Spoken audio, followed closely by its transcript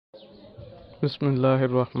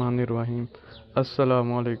बिस्मिल्लाहिर्रहमानिर्रहीम।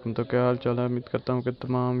 अस्सलामुअलैकुम। तो क्या हाल चाल है? उम्मीद करता हूँ कि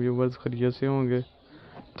तमाम व्यूवर्स खैरियत से होंगे।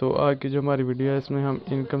 तो आज की जो हमारी वीडियो है इसमें हम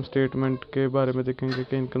इनकम स्टेटमेंट के बारे में देखेंगे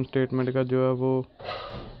कि इनकम स्टेटमेंट का जो है वो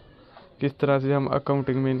किस तरह से हम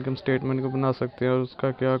अकाउंटिंग में इनकम स्टेटमेंट को बना सकते हैं और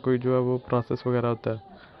उसका क्या कोई जो है वो प्रोसेस वगैरह होता है।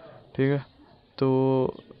 ठीक है, तो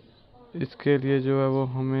इसके लिए जो है वो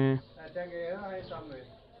हमें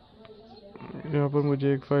यहाँ पर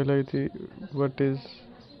मुझे एक फ़ाइल आई थी, what is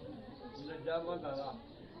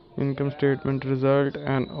income statement result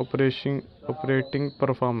and operating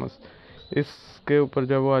performance. इसके ऊपर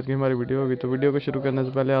जब वो आज की हमारी वीडियो होगी, तो वीडियो को शुरू करने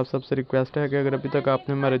से पहले आप सबसे रिक्वेस्ट है कि अगर अभी तक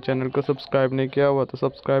आपने हमारे चैनल को सब्सक्राइब नहीं किया हुआ तो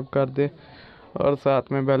सब्सक्राइब कर दें और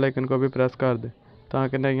साथ में बेल आइकन को भी प्रेस कर दें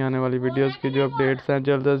ताकि नई आने वाली वीडियोस की जो अपडेट्स हैं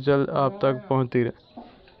जल्द से जल्द आप तक पहुंचती रहे।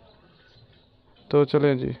 तो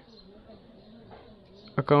चलें जी,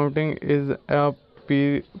 accounting is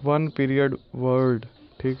one period word.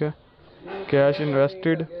 ठीक है, cash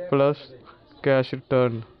invested plus cash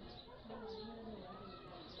return.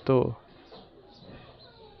 तो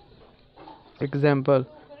example,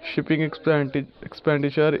 shipping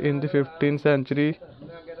expenditure in the 15th century,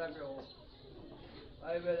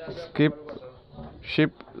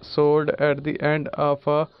 ship sold at the end of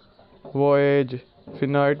a voyage,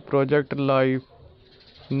 finite project life,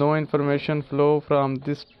 no information flow from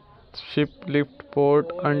this ship left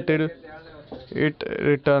port until it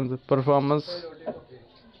returns, performance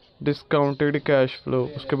discounted cash flow।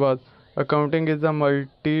 उसके बाद accounting is a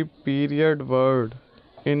multi period word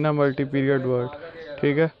in a multi period word.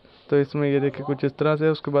 ठीक है, तो इसमें ये देखिए कुछ इस तरह से।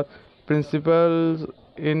 उसके बाद principles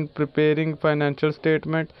in preparing financial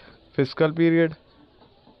statement, physical period,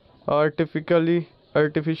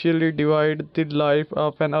 artificially divide the life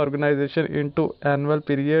of an organization into annual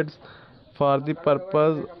periods for the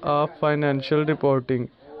purpose of financial reporting।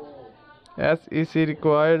 SEC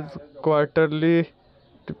requires quarterly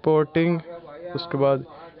reporting. उसके बाद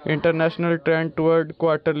international trend toward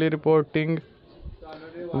quarterly reporting.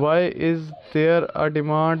 Y is there a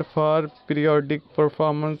demand for periodic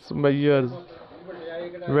performance measures,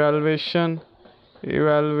 valuation,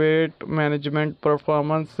 evaluate management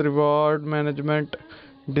performance, reward management,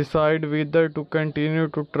 decide whether to continue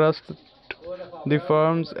to trust the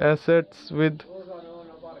firm's assets with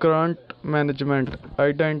current management,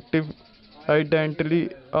 identify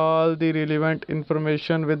all the relevant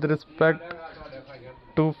information with respect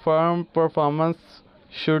to firm performance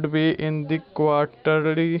should be in the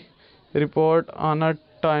quarterly report on a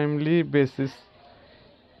timely basis।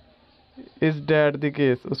 Is that the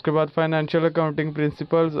case. उसके बाद financial accounting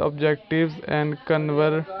principles, objectives and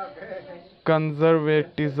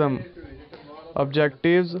conservatism.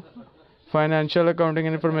 Objectives, financial accounting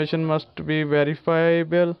information must be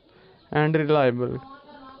verifiable and reliable.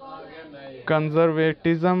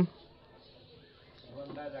 Conservatism,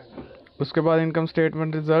 उसके बाद income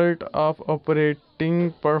statement result of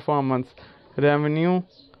operating performance, revenue,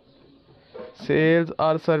 sales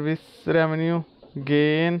और service revenue,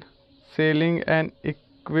 gain selling an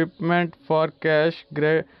equipment for cash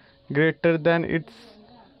greater than its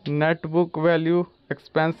net book value,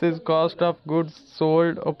 expenses, cost of goods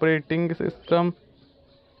sold, operating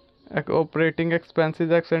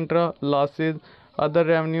expenses etc., losses, other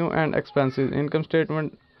revenue and expenses, income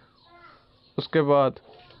statement। उसके बाद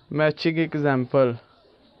matching example,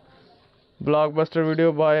 blockbuster video,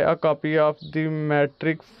 buy a copy of the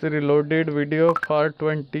Matrix Reloaded video for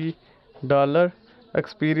 $20,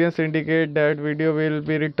 experience indicate that video will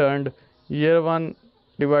be returned, year 1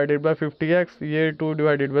 divided by 50x, year 2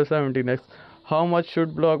 divided by 17x। how much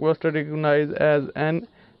should blockbuster recognize as an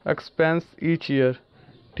expense each year।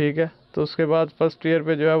 ठीक है, तो उसके बाद first year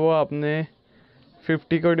पे जो है वो आपने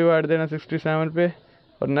 50 को डिवाइड देना 67 पे,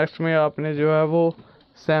 और नेक्स्ट में आपने जो है वो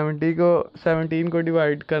 17 को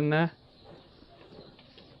डिवाइड करना है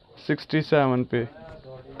 67 पे।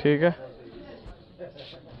 ठीक है,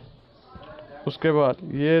 उसके बाद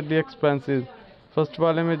ये दी एक्सपेंसेस, फर्स्ट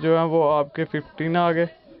वाले में जो है वो आपके 15 आ गए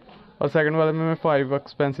और सेकंड वाले में 5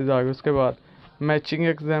 एक्सपेंसेस आ गए। उसके बाद matching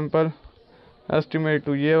example, estimate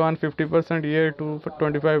two year 1 50%, year 2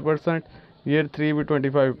 25%, year 3 भी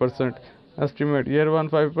 25%, एस्टिमेट ईयर 1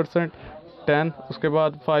 5%, 10, उसके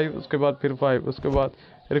बाद 5, उसके बाद फिर 5। उसके बाद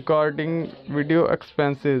recording video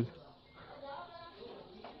expenses,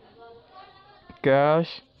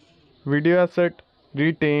 cash video asset,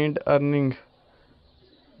 retained earning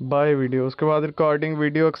bye video. उसके बाद रिकॉर्डिंग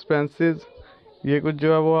वीडियो एक्सपेंसेस, ये कुछ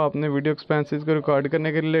जो है वो आपने वीडियो एक्सपेंसेस को रिकॉर्ड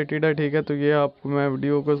करने के रिलेटेड है। ठीक है, तो ये आप, मैं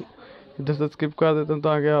वीडियो को इधर से स्किप कर देता हूँ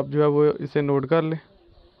ताकि आप जो है वो इसे नोट कर लें।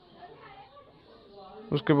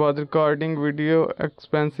 उसके बाद recording video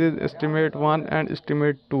expenses, estimate 1 and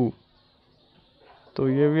estimate 2। तो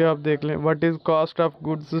ये भी आप देख लें। What is cost of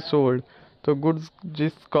goods sold, तो गुड्स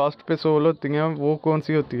जिस कॉस्ट पे सोल होती हैं वो कौन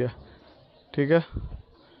सी होती है, ठीक है।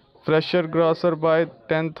 Fresher grocer bye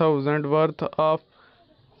 10,000 worth of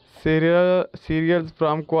cereals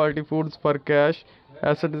from quality foods for cash,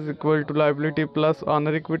 asset is equal to liability plus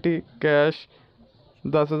honor equity। Cash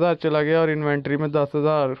 10,000 चला गया और इन्वेंट्री में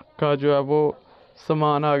 10,000 का जो है वो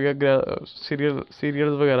सामान आ गया,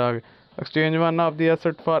 सीरियल्स वगैरह आ गए। Exchange one of the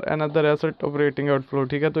asset for another asset operating outflow,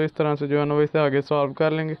 ठीक है। तो इस तरह से जो है ना वो इसे आगे सॉल्व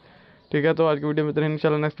कर लेंगे, ठीक है। तो आज की वीडियो में इतना ही,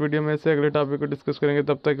 इंशाल्लाह नेक्स्ट वीडियो में से अगले टॉपिक को डिस्कस करेंगे।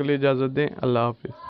 तब तक के लिए इजाज़त दें, अल्लाह हाफिज़।